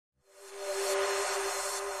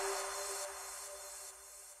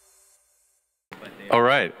All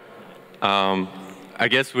right. I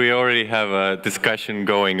guess we already have a discussion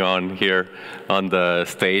going on here on the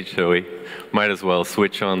stage, so we might as well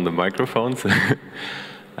switch on the microphones.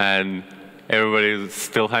 And everybody's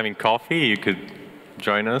still having coffee, you could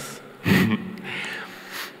join us.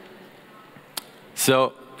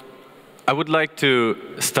 So I would like to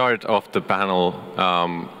start off the panel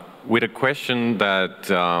with a question that,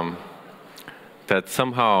 that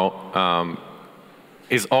somehow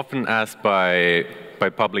is often asked by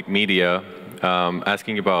public media,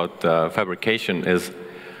 asking about fabrication is,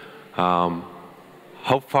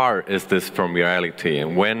 how far is this from reality,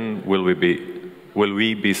 and when will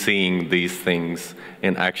we be seeing these things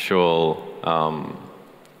in actual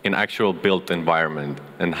built environment,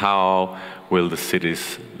 and how will the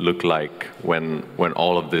cities look like when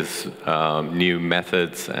all of these new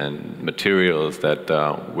methods and materials that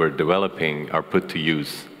we're developing are put to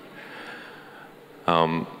use?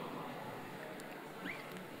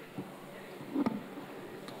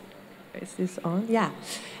 Is this on? Yeah.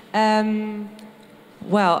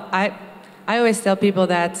 Well, I always tell people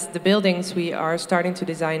that the buildings we are starting to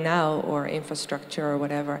design now, or infrastructure or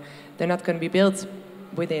whatever, they're not going to be built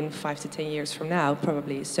within 5 to 10 years from now,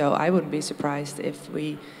 probably. So I wouldn't be surprised if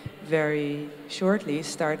we very shortly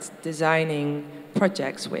start designing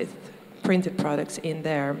projects with printed products in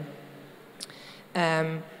there.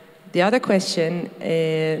 The other question,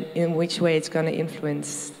 in which way it's going to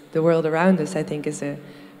influence the world around us, I think is a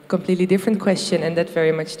completely different question, and that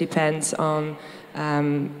very much depends on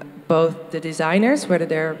both the designers, whether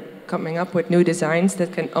they're coming up with new designs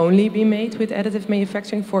that can only be made with additive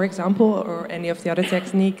manufacturing, for example, or any of the other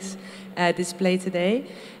techniques displayed today,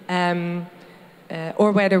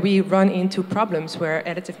 or whether we run into problems where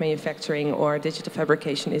additive manufacturing or digital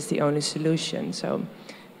fabrication is the only solution. So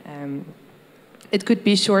it could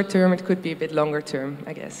be short term, it could be a bit longer term,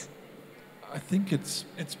 I guess. I think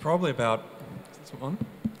it's probably about, is this one?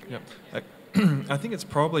 Yeah. I think it's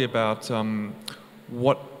probably about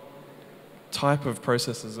what type of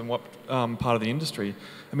processes and what part of the industry.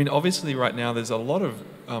 I mean, obviously right now there's a lot of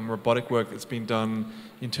robotic work that's been done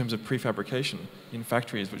in terms of prefabrication in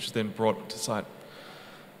factories, which is then brought to site.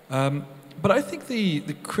 But I think the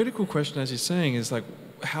critical question, as you're saying, is like,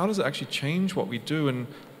 how does it actually change what we do? And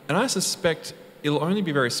I suspect it'll only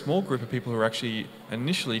be a very small group of people who are actually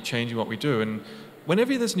initially changing what we do. And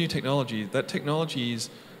whenever there's new technology, that technology is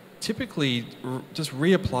typically just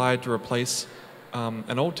reapplied to replace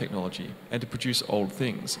an old technology and to produce old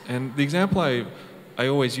things. And the example I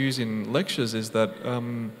always use in lectures is that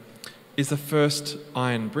is the first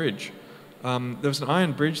iron bridge. There was an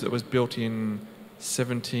iron bridge that was built in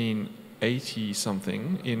 1780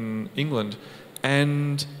 something in England,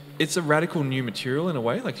 and it's a radical new material in a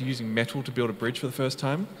way, like you're using metal to build a bridge for the first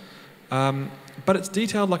time. But it's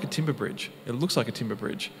detailed like a timber bridge. It looks like a timber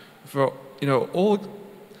bridge. For, you know,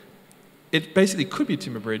 it basically could be a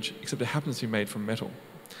timber bridge, except it happens to be made from metal.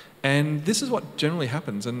 And this is what generally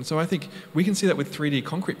happens. And so I think we can see that with 3D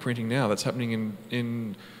concrete printing now. That's happening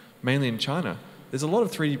mainly in China. There's a lot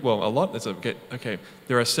of 3D, well, a lot, okay,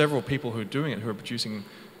 there are several people who are doing it, who are producing,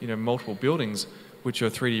 you know, multiple buildings which are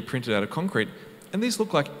 3D printed out of concrete. And these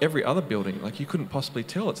look like every other building. Like, you couldn't possibly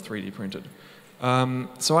tell it's 3D printed.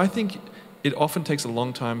 So I think it often takes a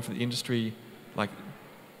long time for the industry, like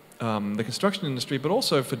the construction industry, but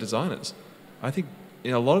also for designers. I think,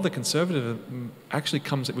 you know, a lot of the conservatism actually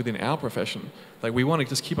comes within our profession. Like, we want to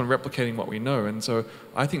just keep on replicating what we know. And so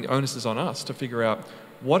I think the onus is on us to figure out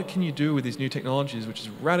what can you do with these new technologies, which is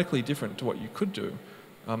radically different to what you could do.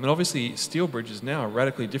 And obviously, steel bridges now are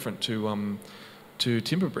radically different to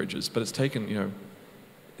timber bridges, but it's taken, you know,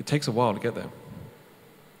 it takes a while to get there.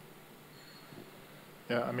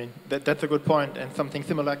 Yeah, I mean, that's a good point, and something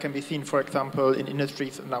similar can be seen, for example, in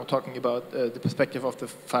industries, now talking about the perspective of the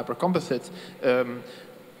fiber composites.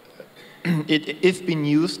 It is being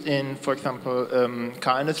used in, for example,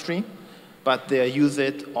 car industry, but they use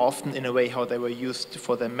it often in a way how they were used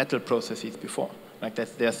for their metal processes before. Like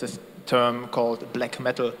there's this term called black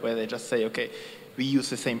metal, where they just say, okay, we use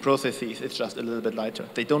the same processes, it's just a little bit lighter.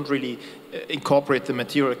 They don't really incorporate the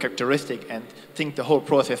material characteristic and think the whole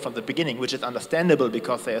process from the beginning, which is understandable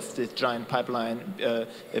because there's this giant pipeline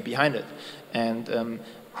behind it. And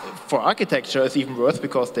for architecture, it's even worse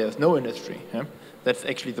because there's no industry. Yeah? That's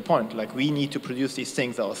actually the point. Like, we need to produce these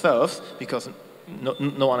things ourselves because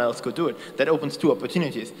no one else could do it. That opens two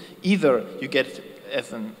opportunities. Either you get,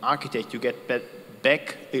 as an architect, you get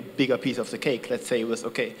back a bigger piece of the cake. Let's say it was,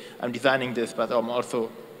 okay, I'm designing this, but I'm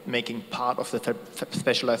also making part of the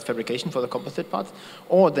specialized fabrication for the composite parts.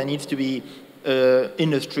 Or there needs to be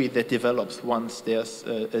industry that develops once there's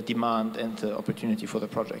a demand and opportunity for the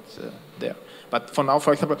project there. But for now,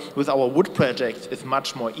 for example, with our wood project, it's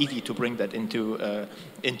much more easy to bring that into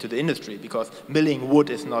the industry, because milling wood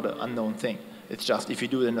is not an unknown thing. It's just if you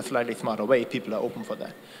do it in a slightly smarter way, people are open for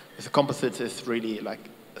that. With the composites, is really like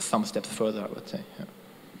some steps further, I would say. Yeah.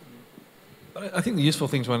 I think the useful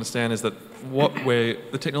thing to understand is that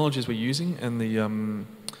the technologies we're using and the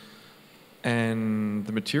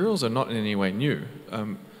materials are not in any way new.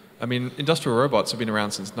 I mean, industrial robots have been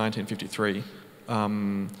around since 1953.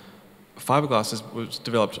 Fiberglass was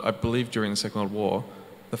developed, I believe, during the Second World War.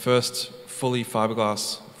 The first fully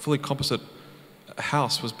fiberglass, fully composite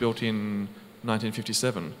house was built in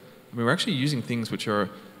 1957. I mean, we're actually using things which are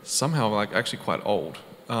somehow like actually quite old.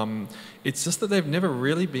 It's just that they've never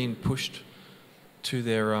really been pushed to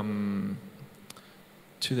their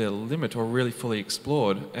limit or really fully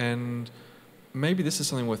explored. And maybe this is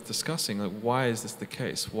something worth discussing. Like, why is this the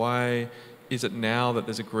case? Why is it now that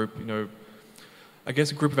there's a group, you know, I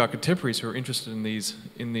guess a group of our contemporaries who are interested in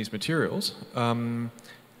these materials?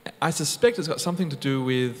 I suspect it's got something to do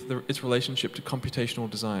with its relationship to computational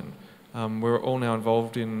design. We're all now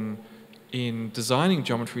involved in designing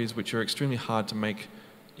geometries which are extremely hard to make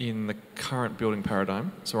in the current building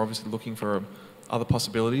paradigm. So we're obviously looking for other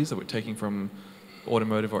possibilities that we're taking from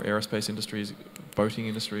automotive or aerospace industries, boating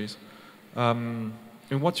industries. And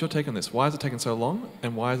what's your take on this? Why has it taken so long,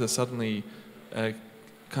 and why is there suddenly a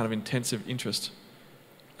kind of intensive interest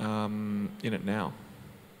in it now?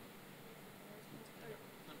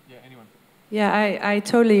 Yeah, anyone? Yeah, I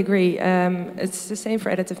totally agree. It's the same for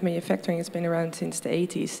additive manufacturing. It's been around since the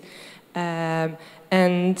 80s.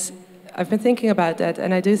 And I've been thinking about that,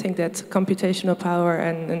 and I do think that computational power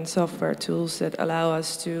and software tools that allow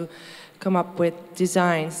us to come up with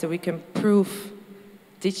designs that we can prove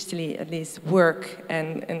digitally at least work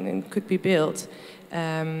and could be built.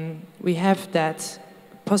 We have that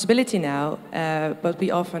possibility now, but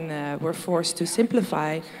we often were forced to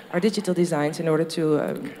simplify our digital designs in order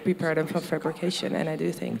to prepare them for fabrication. And I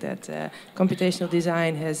do think that computational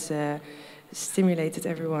design has stimulated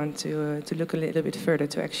everyone to look a little bit further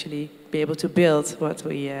to actually be able to build what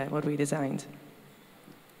we designed.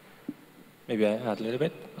 Maybe I add a little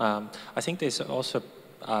bit. I think there's also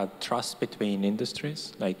trust between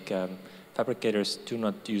industries. Like fabricators do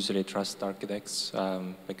not usually trust architects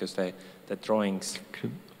because the drawings.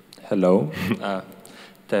 Hello.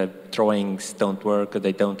 The drawings don't work, or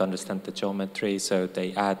they don't understand the geometry, so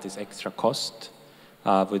they add this extra cost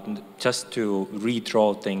just to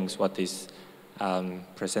redraw things what is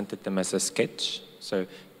presented them as a sketch. So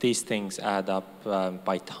these things add up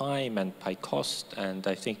by time and by cost, and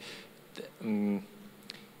I think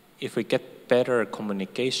if we get better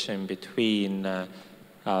communication between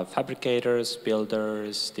fabricators,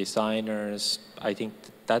 builders, designers, I think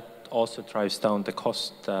that also drives down the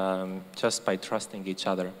cost just by trusting each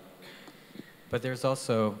other. But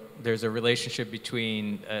there's a relationship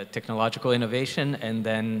between technological innovation and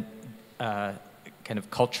then kind of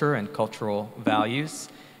culture and cultural values,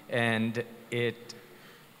 and it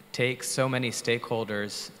takes so many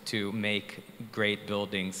stakeholders to make great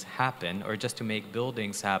buildings happen, or just to make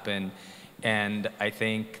buildings happen. And I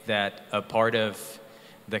think that a part of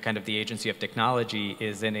the kind of the agency of technology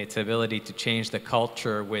is in its ability to change the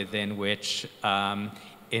culture within which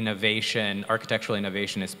innovation, architectural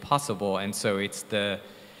innovation is possible. And so it's the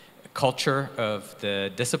culture of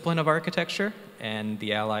the discipline of architecture and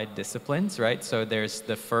the allied disciplines, right? So there's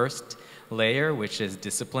the first layer, which is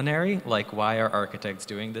disciplinary, like why are architects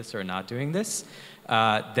doing this or not doing this?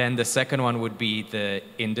 Then the second one would be the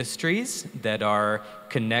industries that are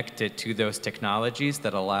connected to those technologies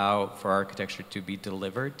that allow for architecture to be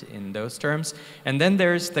delivered in those terms. And then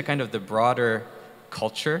there's the kind of the broader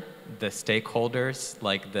culture, the stakeholders,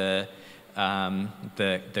 like the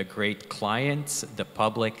great clients, the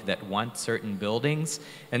public that want certain buildings.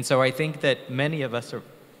 And so I think that many of us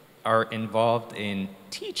are involved in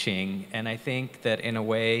teaching, and I think that in a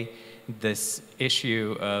way this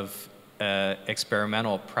issue of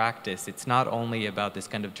experimental practice, it's not only about this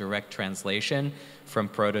kind of direct translation from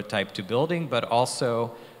prototype to building, but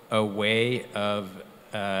also a way of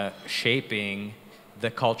shaping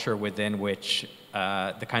the culture within which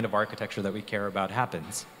the kind of architecture that we care about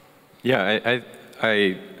happens. Yeah,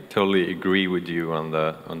 I totally agree with you on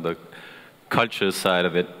the culture side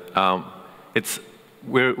of it.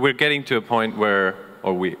 We're getting to a point where,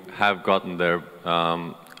 or we have gotten there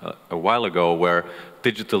a while ago, where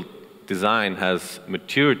digital design has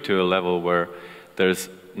matured to a level where there's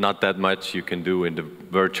not that much you can do in the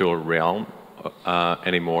virtual realm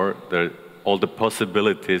anymore. All the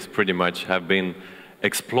possibilities pretty much have been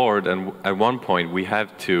explored, and at one point we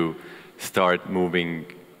have to start moving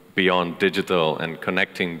beyond digital and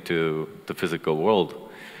connecting to the physical world,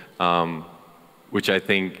 which I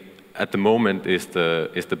think at the moment is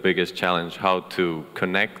the biggest challenge: how to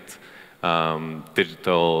connect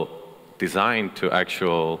digital design to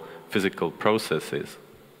actual physical processes.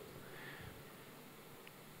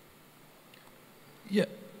 Yeah,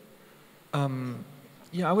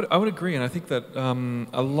 yeah, I would agree, and I think that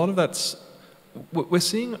a lot of that's we're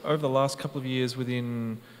seeing over the last couple of years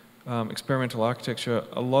within experimental architecture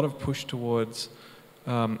a lot of push towards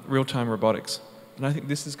real-time robotics, and I think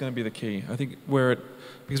this is going to be the key. I think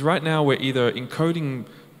because right now we're either encoding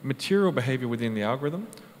material behavior within the algorithm,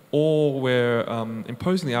 or we're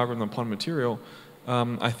imposing the algorithm upon material.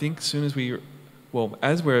 I think soon as we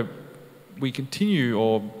continue,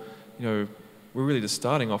 or we're really just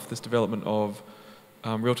starting off this development of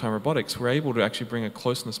real-time robotics, we're able to actually bring a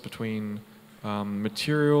closeness between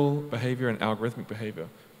material behavior and algorithmic behavior,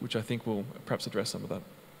 which I think will perhaps address some of that.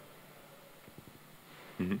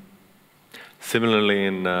 Mm-hmm. Similarly,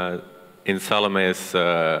 in Salome's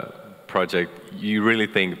project, you really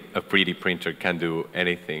think a 3D printer can do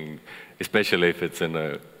anything, especially if it's in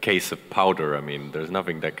a case of powder. I mean, there's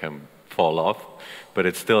nothing that can fall off, but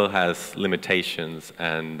it still has limitations,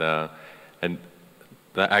 and the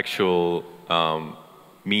actual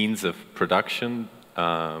means of production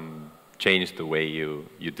change the way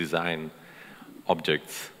you design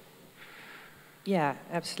objects. Yeah,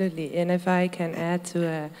 absolutely. And if I can add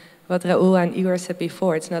to what Raoul and Igor said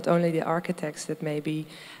before, it's not only the architects that maybe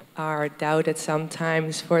are doubted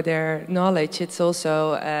sometimes for their knowledge, it's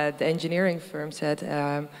also the engineering firms that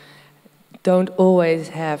don't always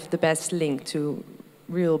have the best link to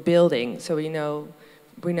real building. So we know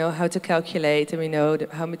how to calculate, and we know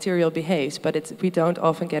how material behaves, but we don't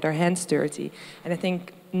often get our hands dirty. And I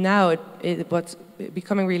think now what's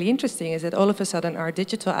becoming really interesting is that all of a sudden our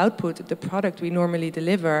digital output, the product we normally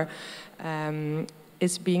deliver,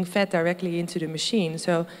 is being fed directly into the machine.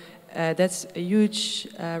 So that's a huge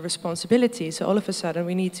responsibility. So all of a sudden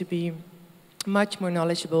we need to be much more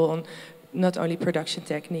knowledgeable on not only production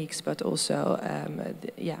techniques, but also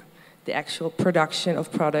the actual production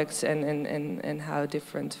of products and how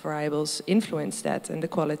different variables influence that and the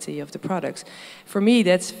quality of the products. For me,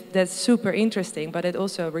 that's super interesting, but it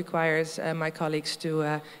also requires my colleagues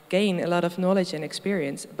to gain a lot of knowledge and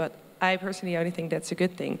experience. But I personally only think that's a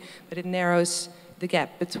good thing, but it narrows the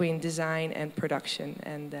gap between design and production,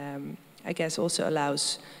 and I guess also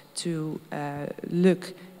allows to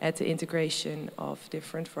look at the integration of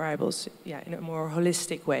different variables in a more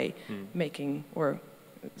holistic way, making or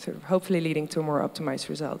sort of hopefully leading to more optimized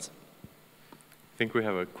results. I think we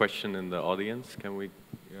have a question in the audience. Can we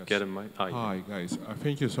get a mic? Hi, guys.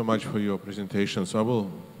 Thank you so much for your presentation. So I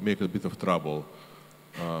will make a bit of trouble,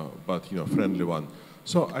 but friendly one.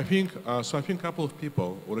 So I think a couple of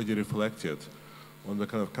people already reflected on the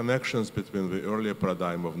kind of connections between the earlier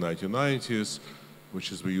paradigm of 1990s,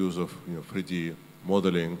 which is the use of 3D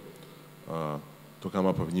modeling to come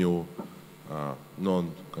up with new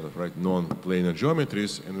non-planar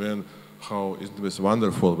geometries, and then how isn't this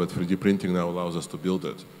wonderful that 3D printing now allows us to build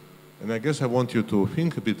it. And I guess I want you to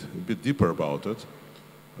think a bit deeper about it,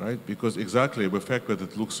 right? Because exactly the fact that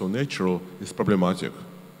it looks so natural is problematic,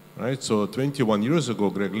 right? So 21 years ago,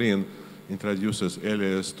 Greg Lynn introduces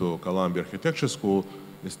Alias to Columbia Architecture School.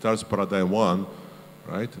 It starts paradigm 1,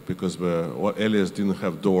 right? Because Alias didn't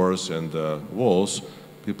have doors and walls,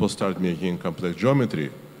 people start making complex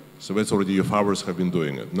geometry. So that's already your fathers have been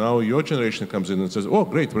doing it. Now your generation comes in and says, oh,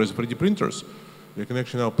 great, there's 3D printers. We can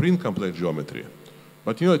actually now print complex geometry.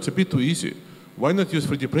 But it's a bit too easy. Why not use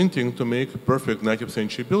 3D printing to make perfect 19th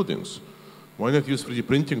century buildings? Why not use 3D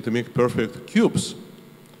printing to make perfect cubes?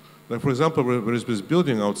 Like, for example, there is this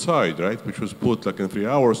building outside, right, which was put like in 3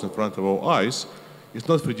 hours in front of our eyes. It's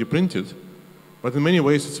not 3D printed, but in many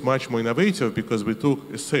ways it's much more innovative because we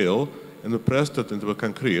took a sail and we pressed it into the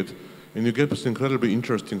concrete, and you get this incredibly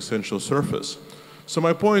interesting central surface. So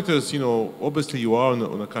my point is, obviously you are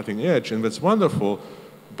on a cutting edge, and that's wonderful,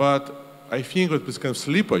 but I think that this kind of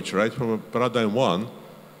slippage, right, from paradigm 1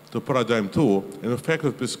 to paradigm 2, and the fact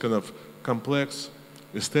that this kind of complex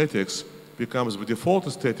aesthetics becomes the default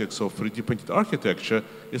aesthetics of 3D printed architecture,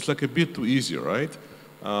 it's like a bit too easy, right?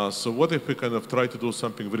 So what if we kind of try to do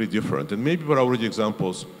something very different? And maybe there are already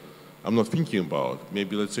examples I'm not thinking about.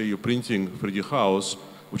 Maybe let's say you're printing 3D house,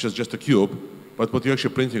 which is just a cube, but what you're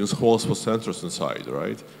actually printing is holes for sensors inside,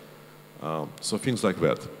 right? So things like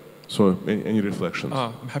that. So any reflections?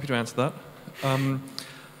 I'm happy to answer that.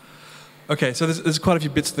 Okay, so there's quite a few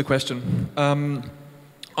bits to the question.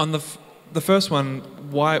 On the the first one,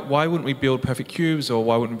 why wouldn't we build perfect cubes, or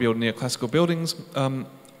why wouldn't we build neoclassical buildings?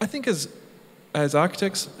 I think as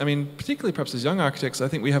architects, I mean, particularly perhaps as young architects, I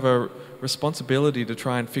think we have a responsibility to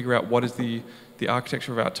try and figure out what is the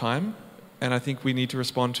architecture of our time. And I think we need to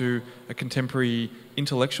respond to a contemporary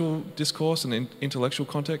intellectual discourse and intellectual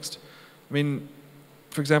context. I mean,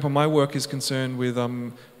 for example, my work is concerned with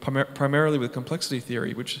primarily with complexity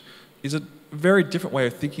theory, which is a very different way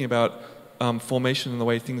of thinking about formation and the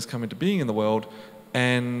way things come into being in the world.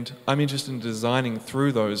 And I'm interested in designing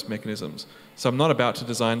through those mechanisms. So I'm not about to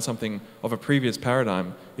design something of a previous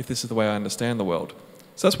paradigm if this is the way I understand the world.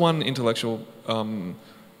 So that's one intellectual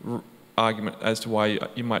argument as to why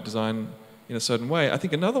you might design in a certain way. I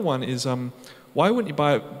think another one is, why wouldn't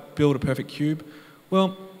you build a perfect cube?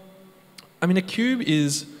 Well, I mean, a cube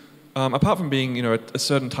is, apart from being, a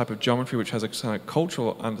certain type of geometry which has a kind of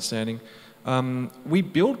cultural understanding, we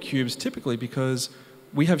build cubes typically because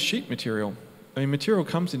we have sheet material. I mean, material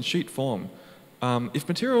comes in sheet form. If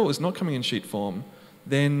material is not coming in sheet form,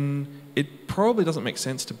 then it probably doesn't make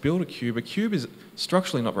sense to build a cube. A cube is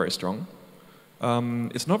structurally not very strong.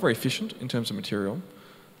 It's not very efficient in terms of material.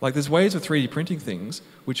 Like, there's ways of 3D printing things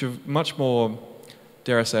which are much more,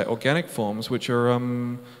 dare I say, organic forms, which are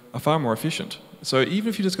far more efficient. So even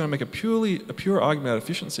if you're just going to make a pure argument about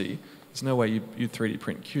efficiency, there's no way you 3D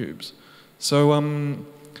print cubes. So,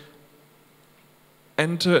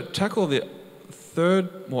 and to tackle a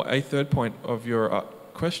third point of your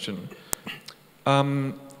question,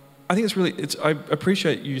 I think I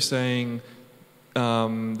appreciate you saying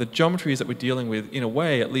the geometries that we're dealing with, in a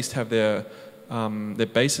way, at least have their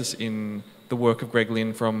basis in the work of Greg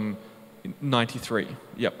Lynn from 93.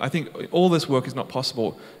 Yep, I think all this work is not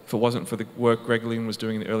possible if it wasn't for the work Greg Lynn was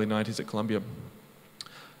doing in the early 90s at Columbia.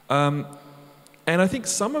 And I think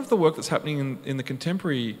some of the work that's happening in the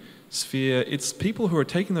contemporary sphere, it's people who are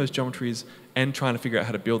taking those geometries and trying to figure out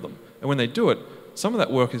how to build them. And when they do it, some of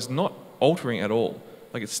that work is not altering at all.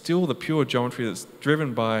 Like, it's still the pure geometry that's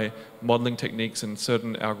driven by modeling techniques and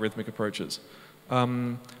certain algorithmic approaches.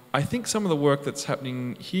 I think some of the work that's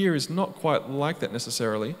happening here is not quite like that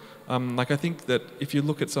necessarily. Like, I think that if you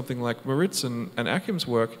look at something like Moritz and Akim's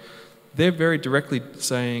work, they're very directly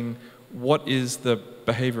saying what is the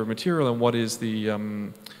behavior of material and what is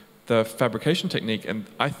the fabrication technique. And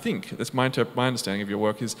I think, that's my understanding of your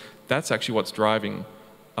work, is that's actually what's driving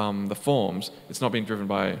the forms. It's not being driven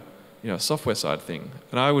by a software side thing.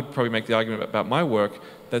 And I would probably make the argument about my work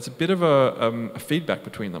that's a bit of a feedback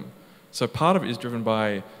between them. So part of it is driven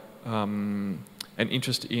by an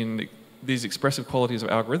interest in these expressive qualities of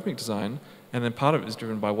algorithmic design, and then part of it is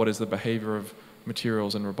driven by what is the behavior of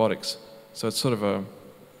materials and robotics. So it's sort of a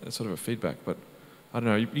feedback. But I don't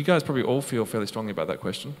know. You guys probably all feel fairly strongly about that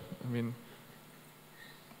question. I mean,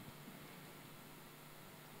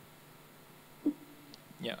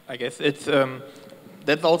 yeah, I guess it's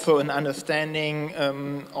that's also an understanding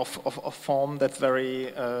of form that's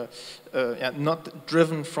very not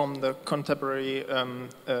driven from the contemporary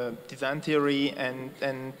design theory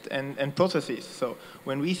and processes. So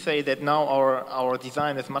when we say that now our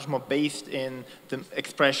design is much more based in the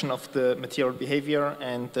expression of the material behavior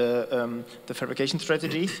and the fabrication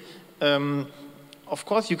strategies, of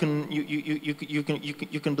course you can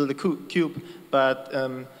build a cube, but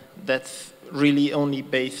that's really only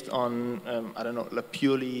based on, I don't know, a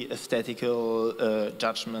purely aesthetical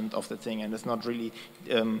judgment of the thing, and it's not really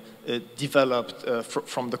developed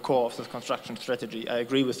from the core of the construction strategy. I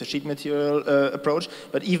agree with the sheet material approach,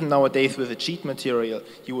 but even nowadays with a sheet material,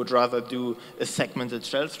 you would rather do a segmented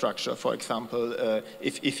shell structure, for example,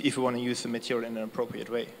 if you want to use the material in an appropriate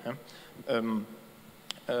way.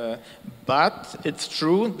 But it's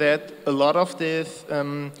true that a lot of this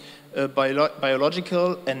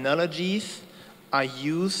biological analogies are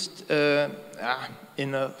used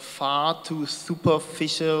in a far too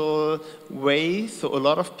superficial way. So a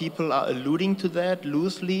lot of people are alluding to that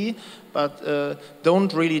loosely, but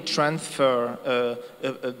don't really transfer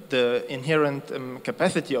the inherent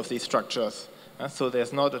capacity of these structures. So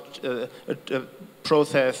there's not a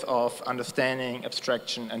process of understanding,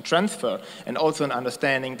 abstraction, and transfer, and also an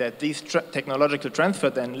understanding that these technological transfer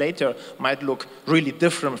then later might look really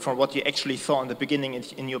different from what you actually saw in the beginning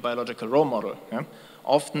in your biological role model. Yeah?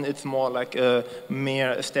 Often it's more like a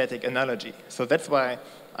mere aesthetic analogy. So that's why,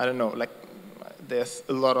 I don't know, like there's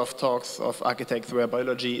a lot of talks of architects where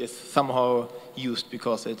biology is somehow used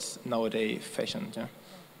because it's nowadays fashioned.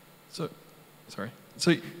 Yeah?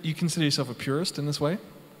 So you consider yourself a purist in this way?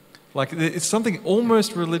 Like, it's something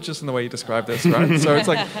almost religious in the way you describe this, right? So it's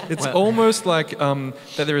like, it's almost like that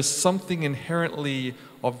there is something inherently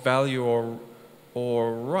of value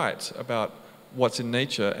or right about what's in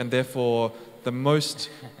nature, and therefore the most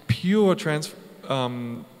pure transfer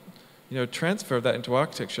of that into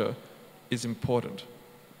architecture is important.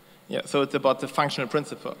 Yeah, so it's about the functional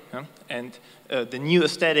principle, yeah? And the new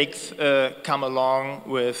aesthetics come along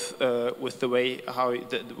with the way how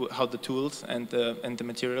the tools and the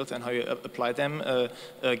materials and how you apply them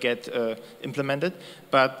get implemented.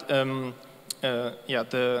 But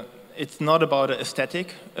it's not about an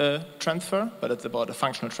aesthetic transfer, but it's about a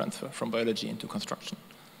functional transfer from biology into construction.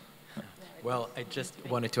 Well, I just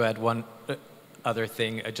wanted to add one other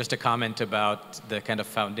thing, just a comment about the kind of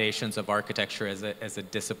foundations of architecture as a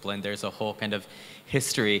discipline. There's a whole kind of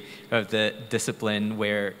history of the discipline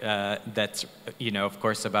where that's, of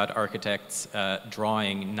course, about architects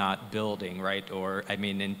drawing, not building, right? Or, I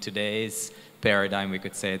mean, in today's paradigm, we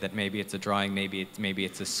could say that maybe it's a drawing, maybe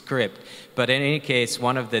it's a script. But in any case,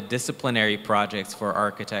 one of the disciplinary projects for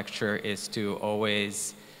architecture is to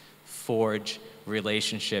always forge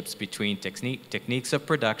relationships between techniques of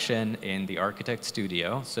production in the architect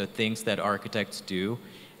studio, so things that architects do,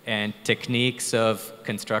 and techniques of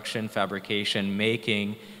construction, fabrication,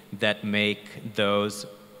 making that make those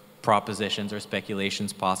propositions or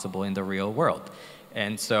speculations possible in the real world.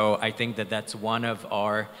 And so I think that that's one of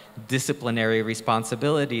our disciplinary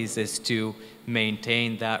responsibilities, is to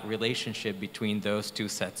maintain that relationship between those two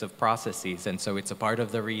sets of processes. And so it's a part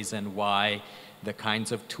of the reason why the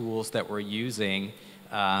kinds of tools that we're using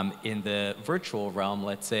in the virtual realm,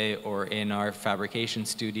 let's say, or in our fabrication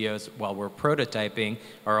studios while we're prototyping,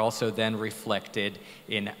 are also then reflected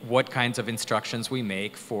in what kinds of instructions we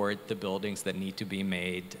make for the buildings that need to be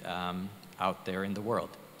made out there in the world.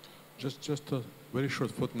 Just a very short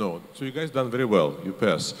footnote. So you guys done very well, you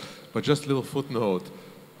pass. But just a little footnote.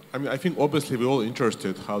 I mean, I think obviously we're all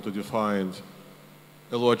interested how to define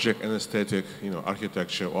a logic and aesthetic,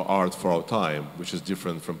 architecture or art for our time, which is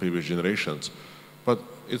different from previous generations. But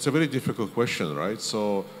it's a very difficult question, right?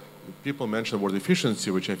 So people mention the word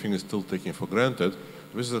efficiency, which I think is still taken for granted.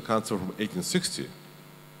 This is a concept from 1860.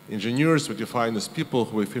 Engineers were defined as people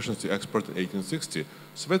who were efficiency expert in 1860.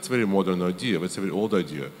 So that's a very modern idea. That's a very old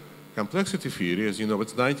idea. Complexity theory, as you know,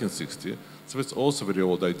 it's 1960. So it's also a very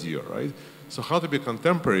old idea, right? So how to be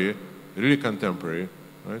contemporary, really contemporary,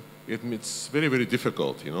 right? It's very, very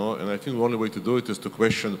difficult, and I think the only way to do it is to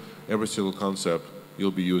question every single concept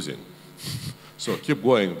you'll be using. So keep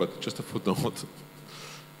going, but just a footnote.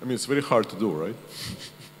 I mean, it's very hard to do, right?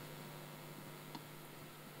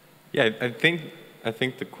 Yeah, I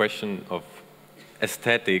think the question of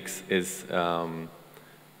aesthetics is a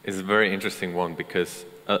very interesting one, because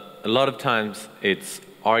a lot of times it's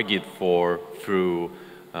argued for through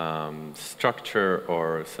structure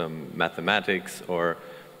or some mathematics, or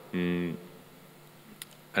I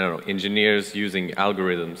don't know, engineers using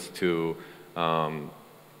algorithms to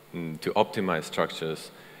optimize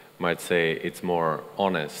structures might say it's more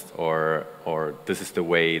honest, or this is the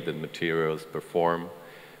way the materials perform.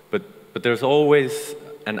 But there's always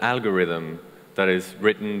an algorithm that is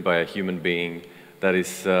written by a human being that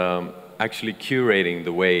is actually curating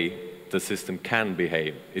the way the system can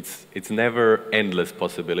behave. It's never endless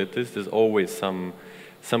possibilities. There's always some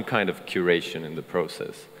kind of curation in the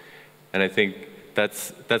process. And I think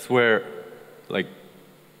that's where, like,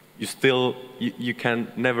 you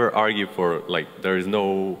can never argue for, like, there is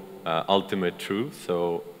no ultimate truth.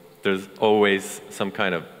 So there's always some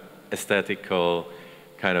kind of aesthetical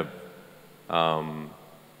kind of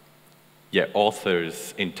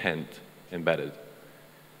author's intent embedded.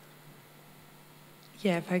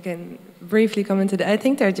 Yeah, if I can briefly comment on that. I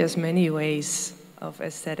think there are just many ways of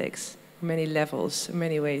aesthetics, many levels,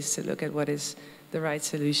 many ways to look at what is the right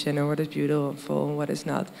solution or what is beautiful and what is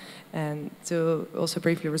not. And to also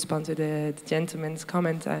briefly respond to the gentleman's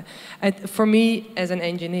comment, for me as an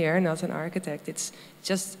engineer, not an architect, it's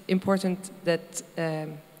just important that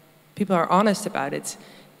people are honest about it.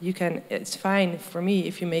 It's fine for me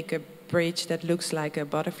if you make a bridge that looks like a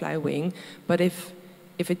butterfly wing, but if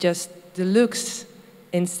it just the looks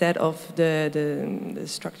instead of the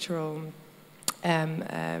structural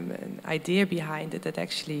idea behind it that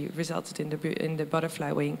actually resulted in the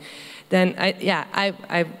butterfly wing, then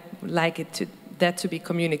I like that to be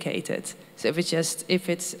communicated. So if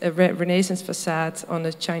it's a Renaissance facade on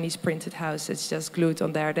a Chinese printed house that's just glued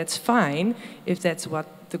on there, that's fine if that's what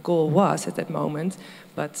the goal was at that moment,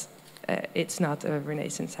 but it's not a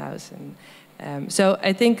Renaissance house. And so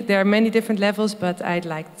I think there are many different levels, but I'd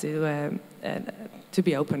like to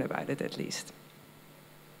be open about it at least.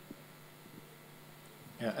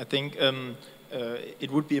 Yeah, I think it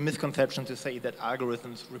would be a misconception to say that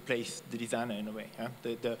algorithms replace the designer in a way. Yeah?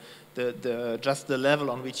 Just the level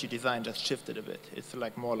on which you design just shifted a bit. It's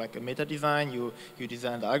like more like a meta design. You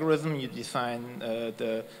design the algorithm, you design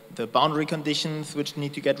the boundary conditions which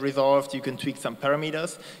need to get resolved. You can tweak some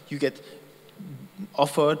parameters. You get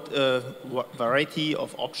offered a variety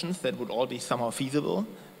of options that would all be somehow feasible.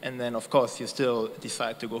 And then, of course, you still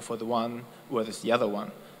decide to go for the one versus the other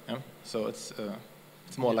one. Yeah? So it's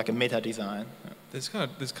more like a meta design. Yeah. There's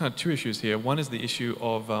kind of two issues here. One is the issue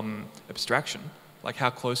of abstraction, like how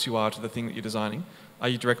close you are to the thing that you're designing. Are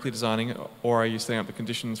you directly designing it, or are you setting up the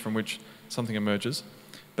conditions from which something emerges?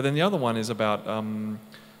 But then the other one is about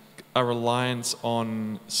a reliance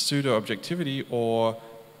on pseudo-objectivity or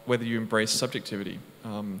whether you embrace subjectivity.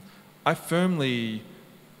 I firmly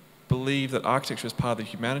believe that architecture is part of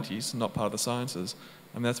the humanities, not part of the sciences,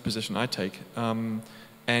 and that's the position I take.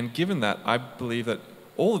 And given that, I believe that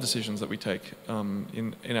all the decisions that we take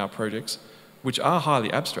in our projects, which are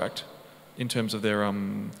highly abstract in terms of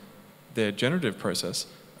their generative process,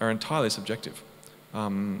 are entirely subjective.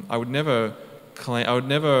 I would never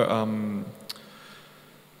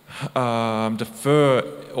defer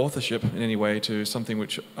authorship in any way to something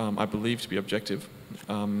which I believe to be objective.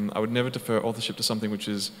 I would never defer authorship to something which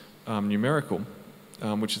is numerical,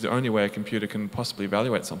 which is the only way a computer can possibly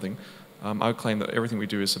evaluate something. I would claim that everything we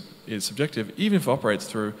do is subjective, even if it operates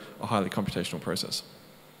through a highly computational process.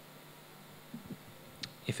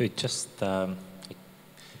 If we just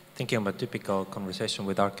thinking about typical conversation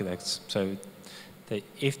with architects, so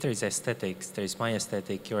if there is aesthetics, there is my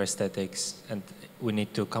aesthetic, your aesthetics, and we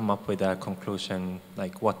need to come up with a conclusion,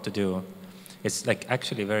 like what to do. It's like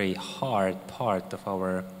actually a very hard part of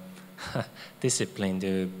our discipline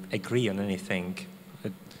to agree on anything.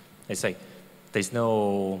 It's like there's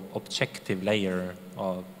no objective layer,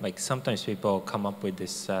 or like sometimes people come up with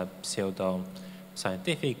this pseudo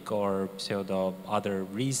scientific or pseudo other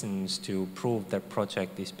reasons to prove their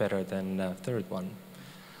project is better than the third one.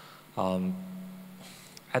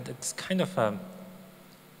 And it's kind of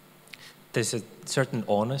there's a certain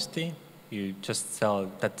honesty. You just tell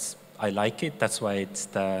I like it. That's why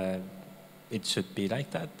it should be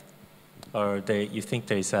like that. Or you think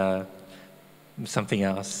there is something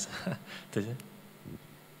else.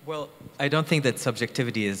 Well, I don't think that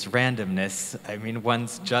subjectivity is randomness. I mean,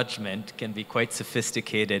 one's judgment can be quite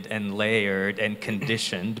sophisticated and layered and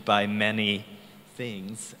conditioned by many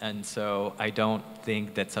things. And so I don't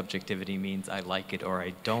think that subjectivity means I like it or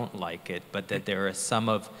I don't like it, but that there are some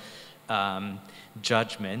of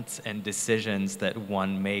judgments and decisions that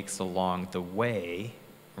one makes along the way,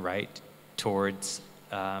 right, towards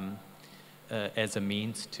as a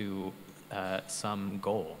means to some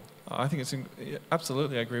goal. I think it's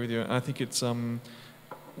absolutely. I agree with you. I think it's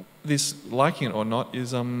this liking it or not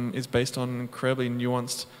is based on an incredibly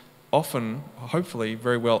nuanced, often, hopefully,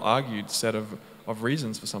 very well argued set of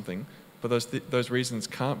reasons for something. But those reasons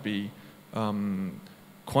can't be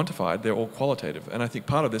quantified. They're all qualitative. And I think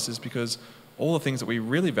part of this is because all the things that we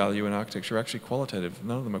really value in architecture are actually qualitative.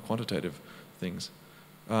 None of them are quantitative things.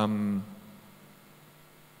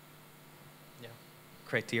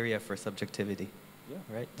 Criteria for subjectivity. Yeah,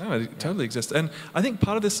 right. No, it totally exists. And I think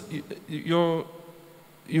part of this, you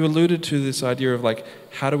alluded to this idea of like,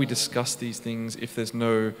 how do we discuss these things if there's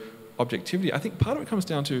no objectivity? I think part of it comes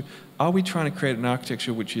down to, are we trying to create an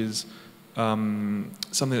architecture which is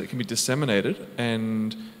something that can be disseminated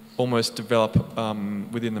and almost develop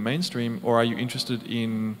within the mainstream, or are you interested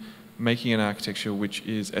in making an architecture which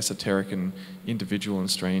is esoteric and individual and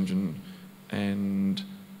strange and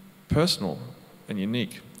personal and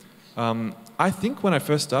unique? I think when I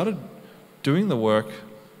first started doing the work,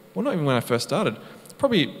 well, not even when I first started,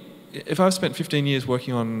 probably if I've spent 15 years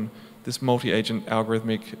working on this multi-agent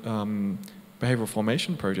algorithmic behavioral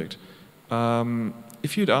formation project,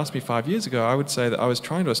 if you'd asked me 5 years ago, I would say that I was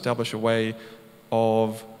trying to establish a way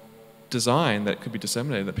of design that could be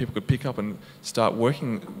disseminated, that people could pick up and start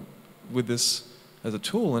working with this as a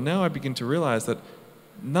tool. And now I begin to realize that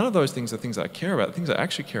none of those things are things I care about. The things I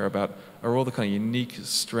actually care about are all the kind of unique,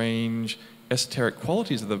 strange, esoteric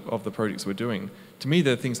qualities of the projects we're doing. To me,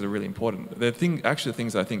 they're things that are really important. They're actually the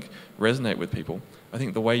things that I think resonate with people. I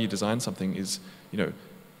think the way you design something is,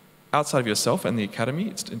 outside of yourself and the academy,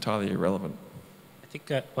 it's entirely irrelevant. I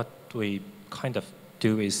think what we kind of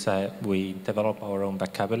do is we develop our own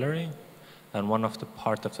vocabulary, and one of the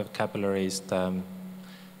part of the vocabulary is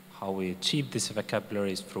how we achieve this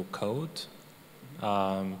vocabulary is through code.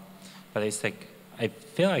 But it's like, I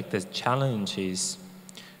feel like the challenge is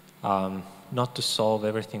not to solve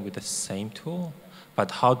everything with the same tool,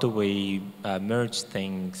 but how do we merge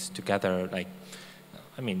things together? Like,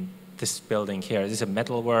 I mean, this building here. There's a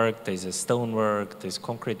metal work, there's a stone work, there's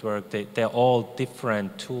concrete work. They're all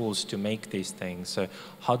different tools to make these things. So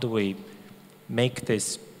how do we make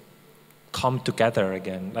this come together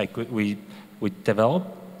again? Like we develop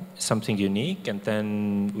something unique, and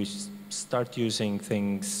then we start using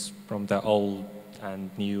things from the old and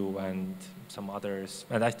new and some others.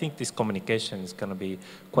 And I think this communication is going to be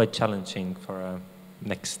quite challenging for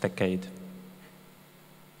next decade.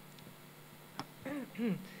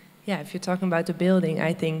 Yeah, if you're talking about the building,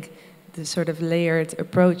 I think the sort of layered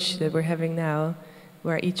approach that we're having now,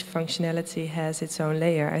 where each functionality has its own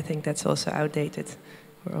layer, I think that's also outdated.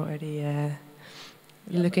 We're already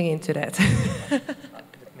looking into that.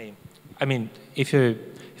 I mean, if you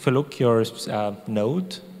look your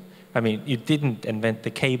node, I mean, you didn't invent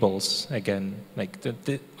the cables again. Like,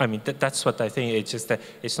 I mean, that's what I think. It's just that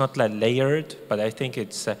it's not like layered, but I think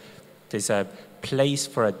it's there's a place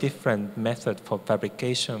for a different method for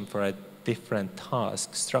fabrication for a different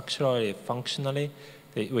task, structurally, functionally.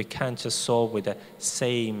 We can't just solve with the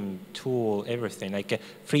same tool everything. Like a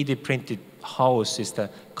 3D printed house is the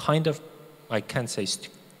kind of, I can't say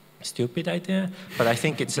stupid idea, but I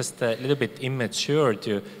think it's just a little bit immature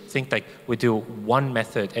to think like we do one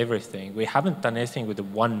method everything. We haven't done anything with the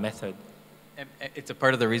one method. It's a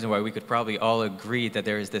part of the reason why we could probably all agree that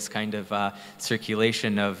there is this kind of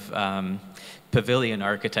circulation of pavilion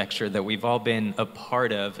architecture that we've all been a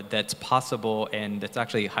part of, that's possible and that's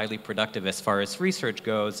actually highly productive as far as research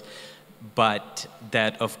goes, but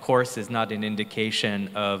that of course is not an indication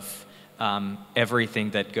of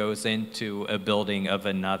everything that goes into a building of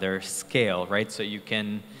another scale, right? So you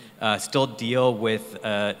can still deal with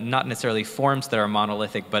not necessarily forms that are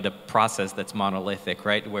monolithic, but a process that's monolithic,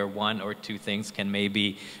 right? Where one or two things can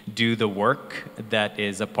maybe do the work that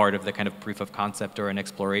is a part of the kind of proof of concept or an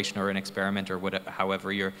exploration or an experiment or whatever,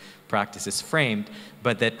 however your practice is framed,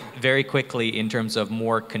 but that very quickly in terms of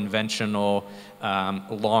more conventional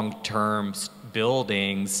long-term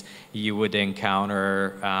buildings, you would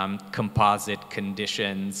encounter composite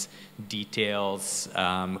conditions, details,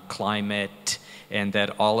 climate, and that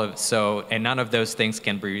and none of those things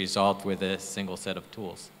can be resolved with a single set of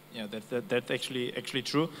tools. Yeah, that's actually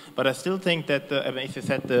true. But I still think that, as you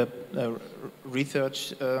said, the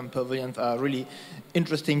research pavilions are a really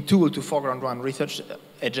interesting tool to foreground one research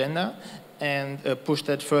agenda and push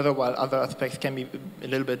that further, while other aspects can be a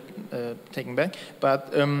little bit taken back.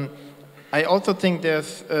 But I also think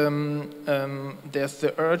there's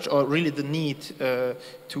the urge, or really the need,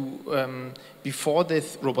 to before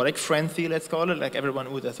this robotic frenzy, let's call it, like everyone,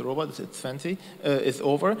 oh, there's a robot, it's fancy, is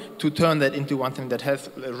over, to turn that into one thing that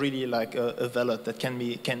has really like a valid, that can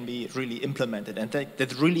be really implemented, and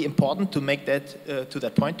that's really important to make that to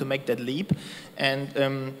that point, to make that leap.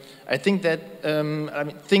 And I think that I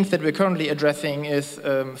mean, things that we're currently addressing is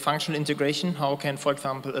functional integration. How can, for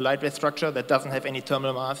example, a lightweight structure that doesn't have any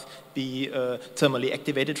thermal mass be thermally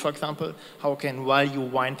activated, for example? How can, while you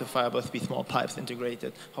wind the fibers, be small pipes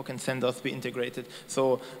integrated? How can sensors be integrated?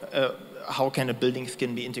 So how can a building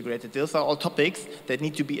skin be integrated? Those are all topics that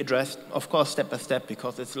need to be addressed, of course, step by step,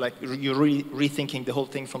 because it's like you're really rethinking the whole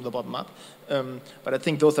thing from the bottom up. But I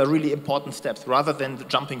think those are really important steps. Rather than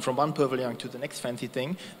jumping from one pavilion to the next fancy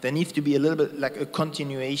thing, there needs to be a little bit like a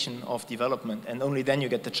continuation of development, and only then you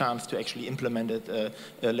get the chance to actually implement it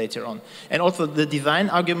later on. And also the design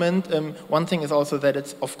argument, one thing is also that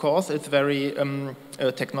it's, of course, it's very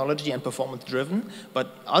technology and performance driven, but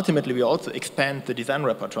ultimately we also expand the design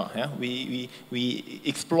repertoire. Yeah? We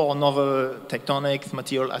explore novel tectonics,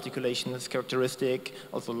 material articulations, characteristic,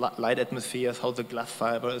 also light atmospheres, how the glass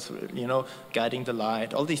fiber is, guiding the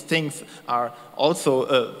light. All these things are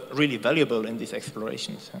also really valuable in these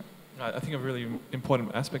explorations. Yeah. I think a really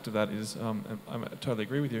important aspect of that is, and I totally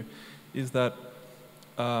agree with you, is that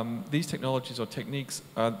these technologies or techniques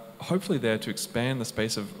are hopefully there to expand the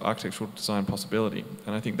space of architectural design possibility.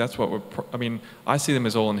 And I think that's what I see them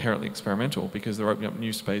as all inherently experimental, because they're opening up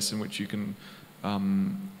new space in which you can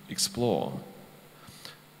explore.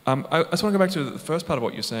 I just want to go back to the first part of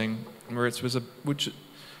what you're saying, where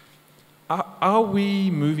are we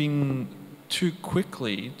moving too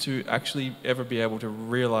quickly to actually ever be able to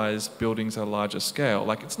realize buildings at a larger scale?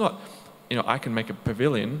 Like, it's not, I can make a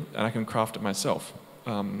pavilion and I can craft it myself.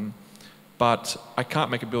 But I can't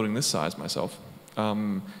make a building this size myself.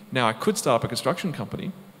 Now, I could start up a construction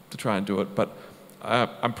company to try and do it, but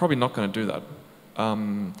I'm probably not going to do that.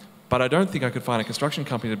 But I don't think I could find a construction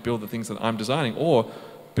company to build the things that I'm designing or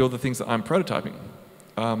build the things that I'm prototyping.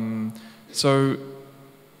 So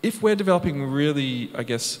if we're developing really, I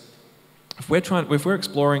guess, if we're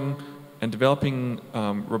exploring and developing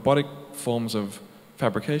robotic forms of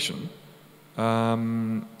fabrication,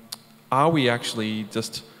 are we actually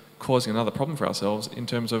just causing another problem for ourselves in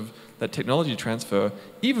terms of that technology transfer,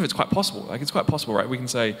 even if it's quite possible. Like, it's quite possible, right? We can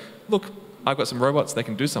say, look, I've got some robots, they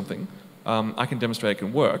can do something. I can demonstrate it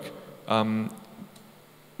can work.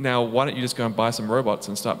 Now, why don't you just go and buy some robots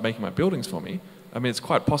and start making my buildings for me? I mean, it's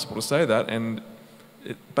quite possible to say that,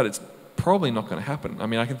 but it's probably not going to happen. I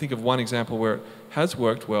mean, I can think of one example where it has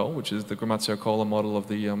worked well, which is the Gramazio-Kohler model of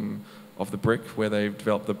the brick, where they've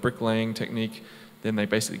developed the bricklaying technique. Then they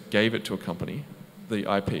basically gave it to a company, the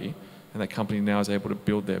IP, and that company now is able to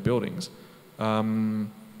build their buildings.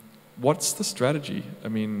 What's the strategy? I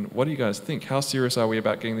mean, what do you guys think? How serious are we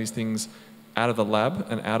about getting these things out of the lab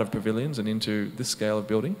and out of pavilions and into this scale of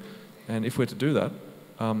building? And if we're to do that,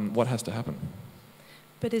 what has to happen?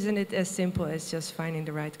 But isn't it as simple as just finding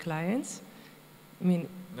the right clients? I mean,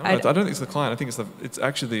 no, I don't think it's the client. I think it's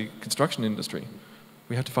actually the construction industry.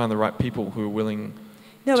 We have to find the right people who are willing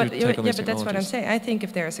to take on these technologies. But that's what I'm saying. I think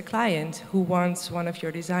if there's a client who wants one of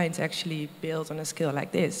your designs actually built on a scale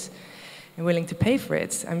like this and willing to pay for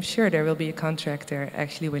it, I'm sure there will be a contractor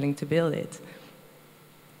actually willing to build it.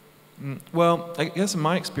 Well, I guess in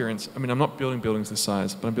my experience, I mean, I'm not building buildings this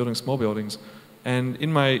size, but I'm building small buildings. And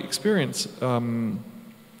in my experience,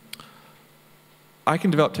 I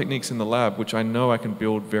can develop techniques in the lab which I know I can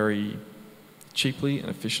build very cheaply and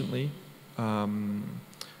efficiently.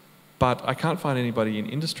 But I can't find anybody in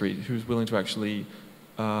industry who's willing to actually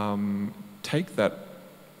take that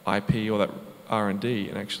IP or that R&D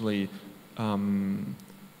and actually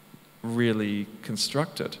really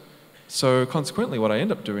construct it. So consequently, what I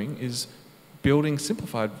end up doing is designing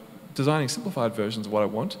simplified versions of what I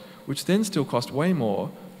want, which then still cost way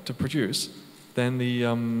more to produce than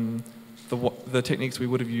the techniques we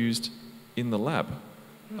would have used in the lab.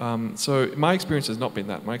 So my experience has not been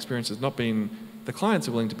that. My experience has not been the clients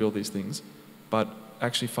are willing to build these things, but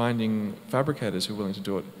actually finding fabricators who are willing to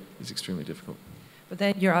do it is extremely difficult. But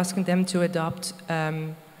then you're asking them to adopt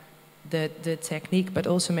the technique, but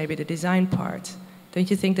also maybe the design part. Don't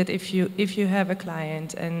you think that if you have a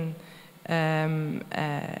client and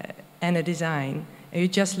a design, and you're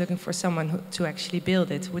just looking for someone to actually build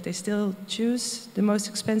it, would they still choose the most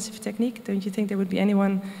expensive technique? Don't you think there would be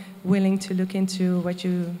anyone willing to look into what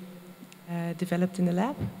you developed in the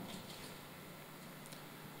lab?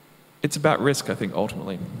 It's about risk, I think,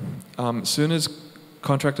 ultimately. As soon as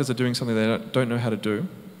contractors are doing something they don't know how to do,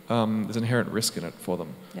 there's inherent risk in it for them.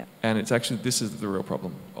 Yeah. And it's actually, this is the real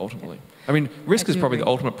problem, ultimately. Yeah. I mean, risk is probably the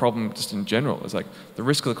ultimate problem just in general. It's like the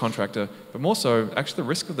risk of the contractor, but more so actually the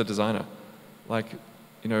risk of the designer. Like,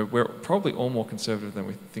 you know, we're probably all more conservative than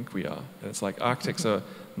we think we are. And it's like architects are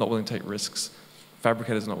not willing to take risks,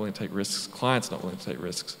 fabricators are not willing to take risks, clients are not willing to take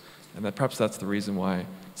risks. And that perhaps that's the reason why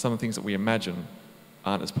some of the things that we imagine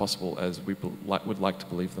aren't as possible as we would like to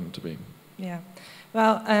believe them to be. Yeah.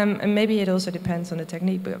 Well, and maybe it also depends on the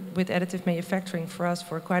technique, but with additive manufacturing, for us,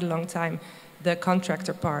 for quite a long time, the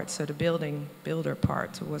contractor part, so the builder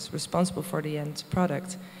part, who was responsible for the end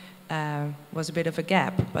product, was a bit of a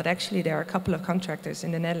gap. But actually, there are a couple of contractors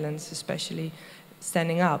in the Netherlands, especially,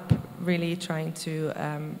 standing up, really trying to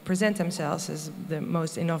present themselves as the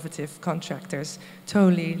most innovative contractors,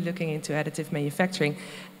 totally looking into additive manufacturing.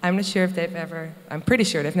 I'm not sure if I'm pretty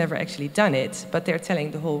sure they've never actually done it, but they're telling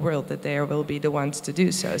the whole world that they will be the ones to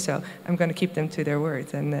do so. So I'm going to keep them to their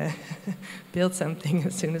word and build something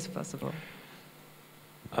as soon as possible.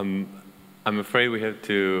 I'm afraid we have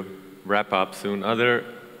to wrap up soon. Are there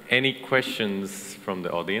any questions from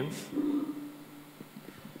the audience?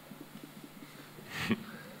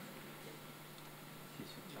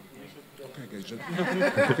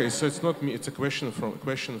 Okay, so it's not me. It's a question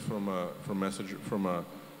from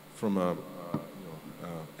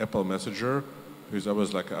Apple Messenger.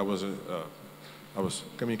 I was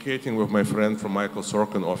communicating with my friend from Michael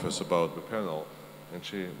Sorkin office about the panel, and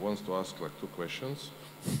she wants to ask like 2 questions.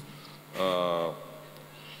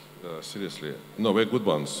 Seriously, no, very good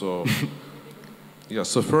ones. So, yeah.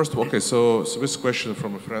 So first, okay. So this question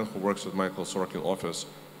from a friend who works at Michael Sorkin office,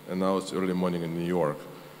 and now it's early morning in New York.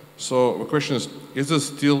 So the question is this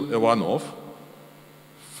still a one-off?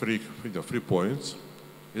 3 points.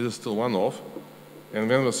 Is it still one-off? And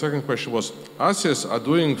then the second question was, ASIAs are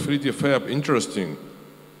doing 3D fab interesting.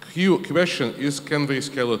 Question is, can they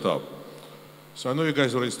scale it up? So I know you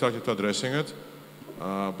guys already started addressing it,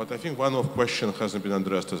 but I think one-off question hasn't been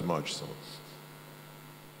addressed as much. So.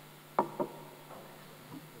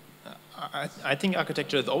 I think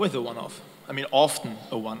architecture is always a one-off. I mean, often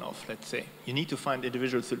a one-off, let's say. You need to find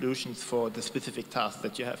individual solutions for the specific tasks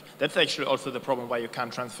that you have. That's actually also the problem why you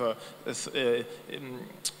can't transfer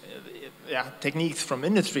techniques from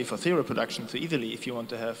industry for serial production so easily if you want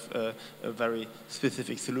to have a very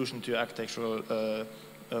specific solution to your architectural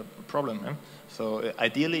problem. Yeah? So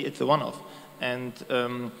ideally, it's a one-off. And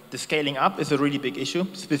the scaling up is a really big issue,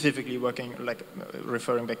 specifically working, like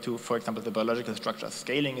referring back to, for example, the biological structure.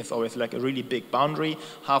 Scaling is always like a really big boundary.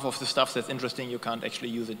 Half of the stuff that's interesting, you can't actually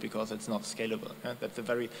use it because it's not scalable. Yeah? That's a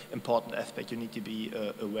very important aspect you need to be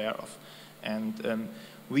aware of. And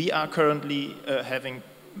we are currently having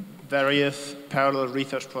various parallel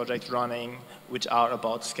research projects running which are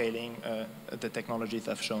about scaling the technologies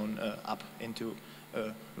I've shown up into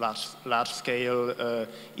large scale,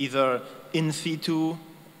 either in situ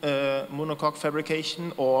monocoque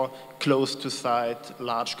fabrication or close to site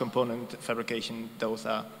large component fabrication. Those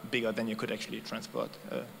are bigger than you could actually transport.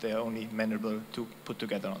 They are only manageable to put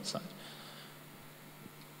together on site.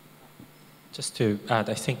 Just to add,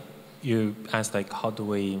 I think you asked like, how do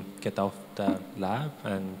we get off the lab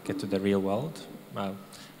and get to the real world?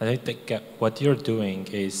 I think what you're doing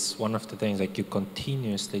is one of the things, like you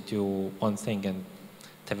continuously do one thing and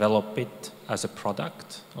develop it as a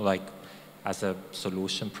product, or like as a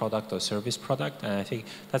solution product or service product. And I think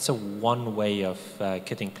that's one way of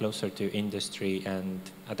getting closer to industry and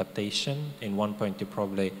adaptation. In one point, you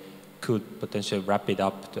probably could potentially wrap it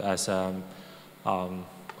up as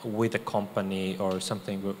with a company or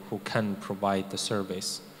something who can provide the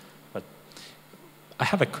service. But I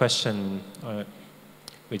have a question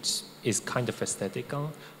which is kind of aesthetical.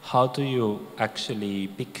 How do you actually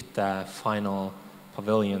pick the final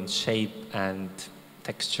pavilion shape and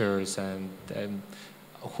textures, and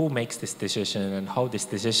who makes this decision, and how this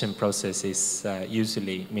decision process is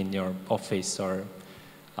usually in your office? Or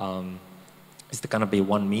is there going to be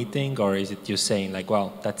one meeting, or is it you saying like,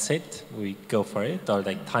 well, that's it, we go for it, or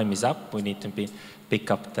like time is up, we need to pick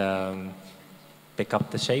up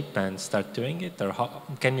the shape and start doing it? Or how,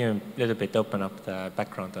 can you a little bit open up the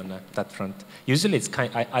background on that front? Usually it's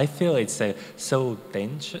I feel it's a so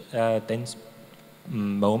dense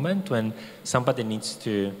moment when somebody needs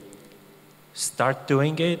to start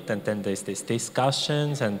doing it, and then there's these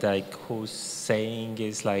discussions, and like who's saying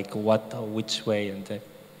is like what or which way, and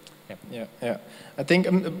yeah. I think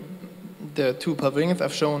the two pavilions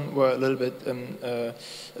I've shown were a little bit.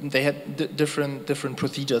 They had different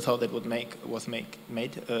procedures how that was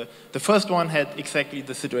made. The first one had exactly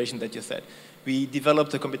the situation that you said. We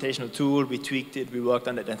developed a computational tool, we tweaked it, we worked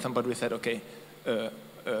on it, and somebody said, okay,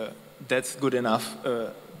 that's good enough.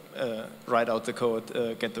 Write out the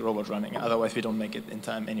code, get the robot running. Otherwise, we don't make it in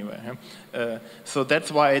time anywhere. So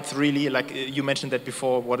that's why it's really, like you mentioned that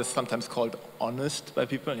before, what is sometimes called honest by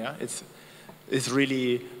people. Yeah, it's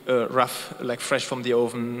really rough, like fresh from the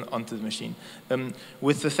oven onto the machine.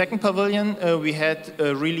 With the second pavilion, we had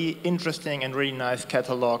a really interesting and really nice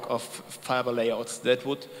catalog of fiber layouts that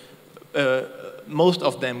would, most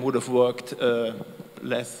of them would have worked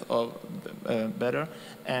less or better.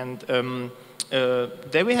 And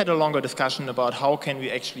there we had a longer discussion about how can we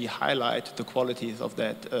actually highlight the qualities of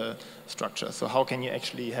that structure. So how can you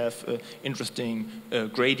actually have interesting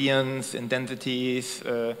gradients and densities,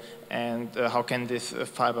 and how can this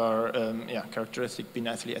fiber characteristic be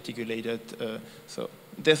nicely articulated? So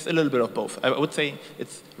there's a little bit of both. I would say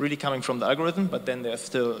it's really coming from the algorithm, but then there's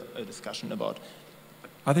still a discussion about.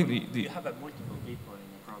 I think you have multiple people in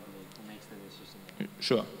the problem who makes the decision.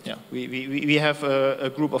 Sure, yeah. We have a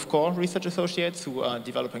group of core research associates who are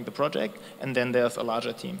developing the project, and then there's a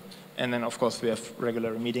larger team. And then, of course, we have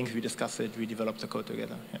regular meetings, we discuss it, we develop the code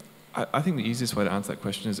together. Yeah. I think the easiest way to answer that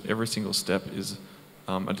question is every single step is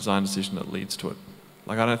a design decision that leads to it.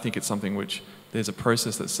 Like, I don't think it's something which there's a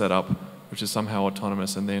process that's set up which is somehow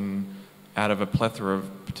autonomous, and then out of a plethora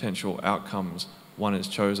of potential outcomes, one is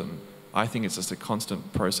chosen. I think it's just a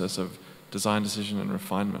constant process of design decision and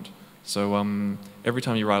refinement. So every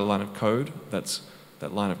time you write a line of code, that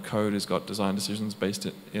line of code has got design decisions based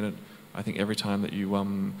in it. I think every time that you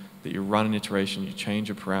run an iteration, you change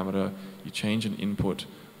a parameter, you change an input,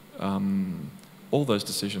 all those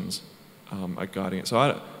decisions are guiding it. So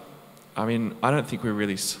I don't think we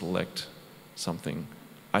really select something.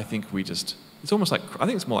 I think it's almost like, I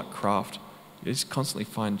think it's more like craft. You're just constantly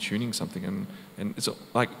fine-tuning something, and it's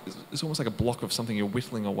almost like a block of something you're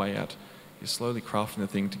whittling away at. You're slowly crafting the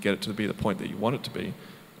thing to get it to be the point that you want it to be.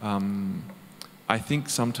 I think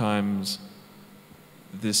sometimes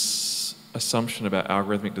this assumption about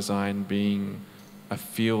algorithmic design being a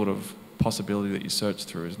field of possibility that you search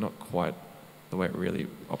through is not quite the way it really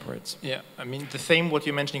operates. Yeah, I mean, the same what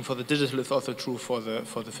you're mentioning for the digital is also true for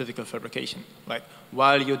the physical fabrication. Like,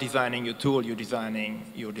 while you're designing your tool, you're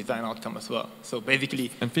designing your design outcome as well. So basically...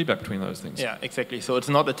 And feedback between those things. Yeah, exactly. So it's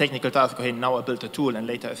not a technical task, okay, now I built a tool and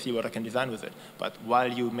later I see what I can design with it. But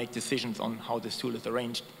while you make decisions on how this tool is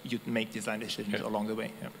arranged, you make design decisions along the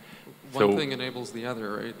way. Yeah. One thing enables the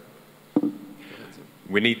other, right?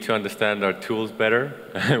 We need to understand our tools better.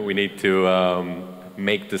 We need to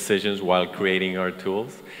make decisions while creating our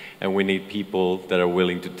tools. And we need people that are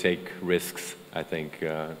willing to take risks, I think,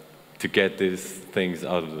 to get these things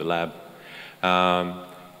out of the lab.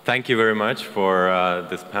 Thank you very much for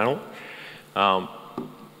this panel.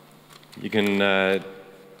 You can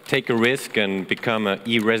take a risk and become an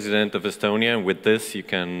e-resident of Estonia. And with this, you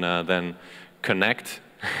can then connect.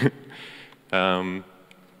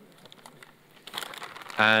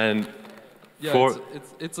 And yeah,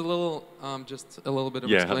 it's a little, just a little bit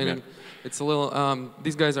of explaining. It's a little,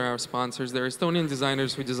 these guys are our sponsors. They're Estonian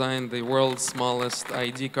designers who designed the world's smallest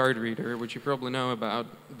ID card reader, which you probably know about,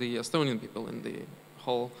 the Estonian people in the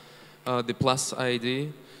hall, the Plus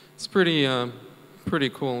ID. It's pretty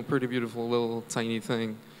cool, pretty beautiful little tiny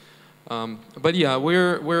thing. But yeah,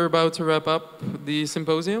 we're about to wrap up the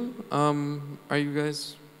symposium. Are you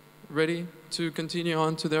guys ready to continue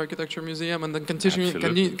on to the Architecture Museum and then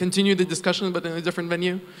continue the discussion, but in a different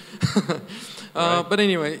venue? Right. But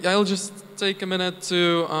anyway, I'll just take a minute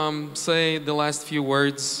to say the last few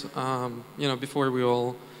words, before we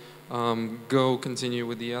all continue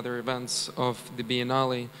with the other events of the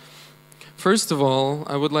Biennale. First of all,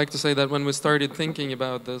 I would like to say that when we started thinking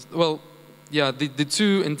about this, well, yeah, the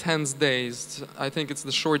 2 intense days, I think it's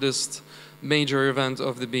the shortest major event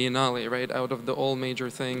of the Biennale, right? Out of the all major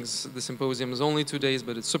things, the symposium is only 2 days,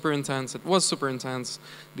 but it's super intense. It was super intense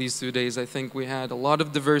these 2 days. I think we had a lot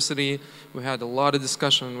of diversity. We had a lot of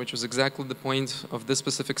discussion, which was exactly the point of this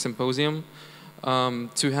specific symposium,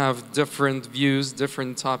 to have different views,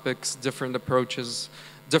 different topics, different approaches,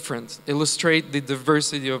 illustrate the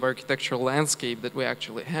diversity of architectural landscape that we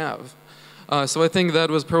actually have. So I think that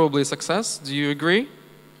was probably a success. Do you agree?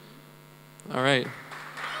 All right.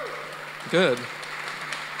 Good.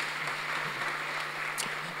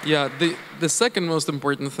 Yeah, the second most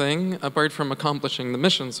important thing, apart from accomplishing the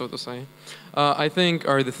mission, so to say, I think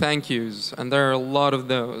are the thank yous, and there are a lot of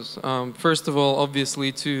those. First of all,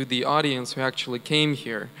 obviously, to the audience who actually came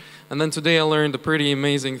here. And then today I learned a pretty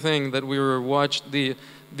amazing thing, that we watched the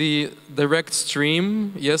direct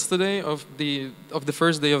stream yesterday of the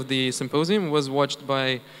first day of the symposium was watched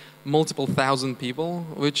by multiple thousand people,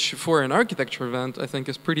 which for an architecture event I think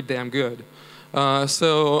is pretty damn good.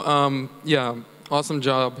 Yeah, awesome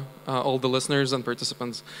job, all the listeners and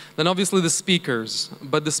participants. Then obviously the speakers,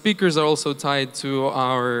 but the speakers are also tied to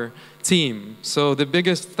our team. So the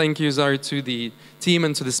biggest thank yous are to the team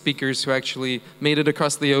and to the speakers who actually made it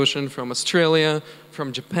across the ocean from Australia,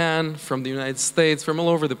 from Japan, from the United States, from all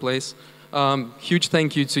over the place. Huge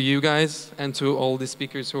thank you to you guys and to all the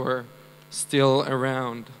speakers who are still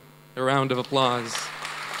around. A round of applause.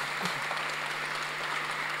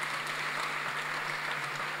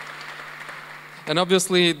 And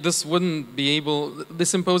obviously, the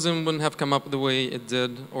symposium wouldn't have come up the way it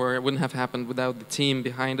did, or it wouldn't have happened without the team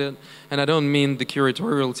behind it. And I don't mean the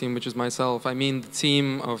curatorial team, which is myself. I mean the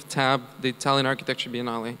team of TAB, the Italian Architecture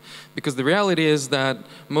Biennale. Because the reality is that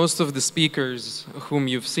most of the speakers whom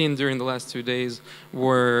you've seen during the last 2 days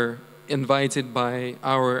were invited by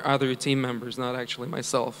our other team members, not actually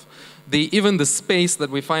myself. Even the space that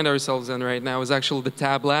we find ourselves in right now is actually the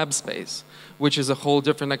TAB Lab space, which is a whole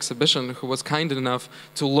different exhibition, who was kind enough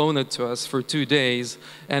to loan it to us for 2 days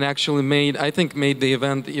and actually made the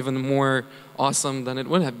event even more awesome than it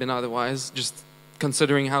would have been otherwise, just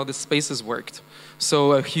considering how the spaces worked.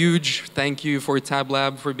 So a huge thank you for TAB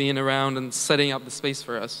Lab for being around and setting up the space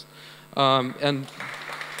for us. And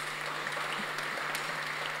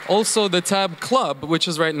also the TAB Club, which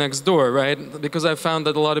is right next door, right? Because I found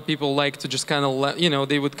that a lot of people like to just kind of,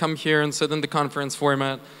 they would come here and sit in the conference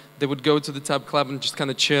format. They would go to the TAB Club and just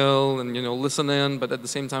kind of chill and, listen in, but at the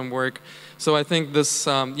same time work. So I think this,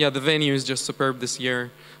 the venue is just superb this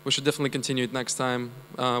year. We should definitely continue it next time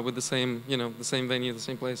with the same, the same venue, the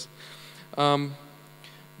same place.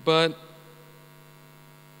 But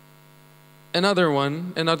another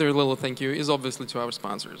little thank you is obviously to our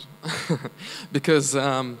sponsors. Because,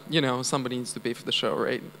 somebody needs to pay for the show,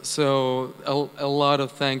 right? So a lot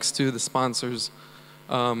of thanks to the sponsors.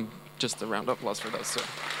 Just a round of applause for those too.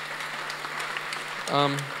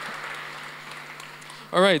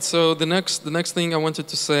 All right, so the next thing I wanted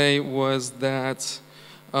to say was that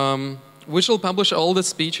we shall publish all the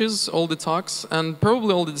speeches, all the talks, and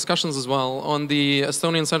probably all the discussions as well on the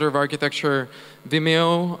Estonian Center of Architecture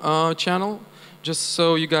Vimeo channel, just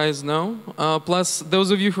so you guys know. Plus, those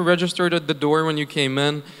of you who registered at the door when you came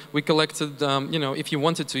in, we collected, if you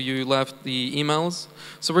wanted to, you left the emails.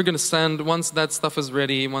 So we're going to send, once that stuff is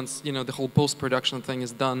ready, once the whole post-production thing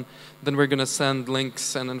is done, then we're going to send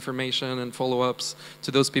links and information and follow-ups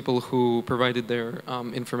to those people who provided their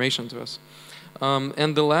information to us.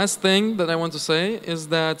 And the last thing that I want to say is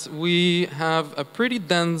that we have a pretty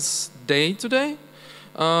dense day today.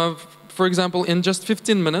 For example, in just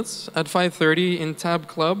 15 minutes at 5:30 in Tab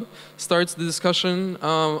Club starts the discussion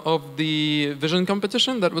of the vision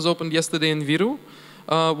competition that was opened yesterday in Viru.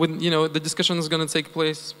 The discussion is going to take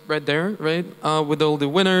place right there, right, with all the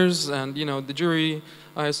winners and the jury,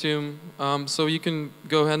 I assume. So you can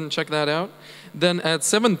go ahead and check that out. Then at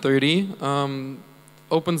 7:30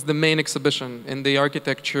 opens the main exhibition in the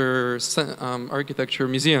Architecture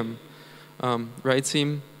Museum, right,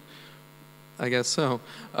 Seem? I guess so.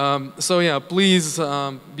 So yeah, please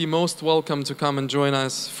be most welcome to come and join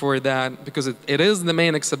us for that, because it is the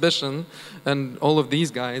main exhibition and all of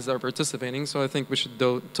these guys are participating, so I think we should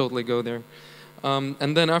totally go there.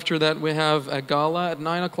 And then after that we have a gala at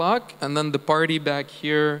 9 o'clock and then the party back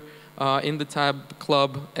here in the Tab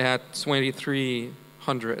Club at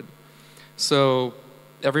 2300. So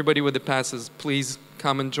everybody with the passes, please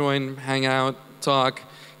come and join, hang out, talk,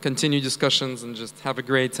 continue discussions, and just have a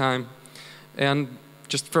great time. And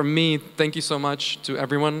just from me, thank you so much to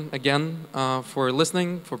everyone again for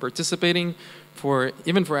listening, for participating,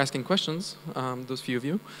 even for asking questions, those few of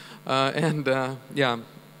you. Yeah,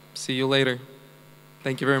 see you later.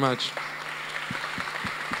 Thank you very much.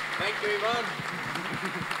 Thank you,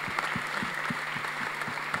 Ivan.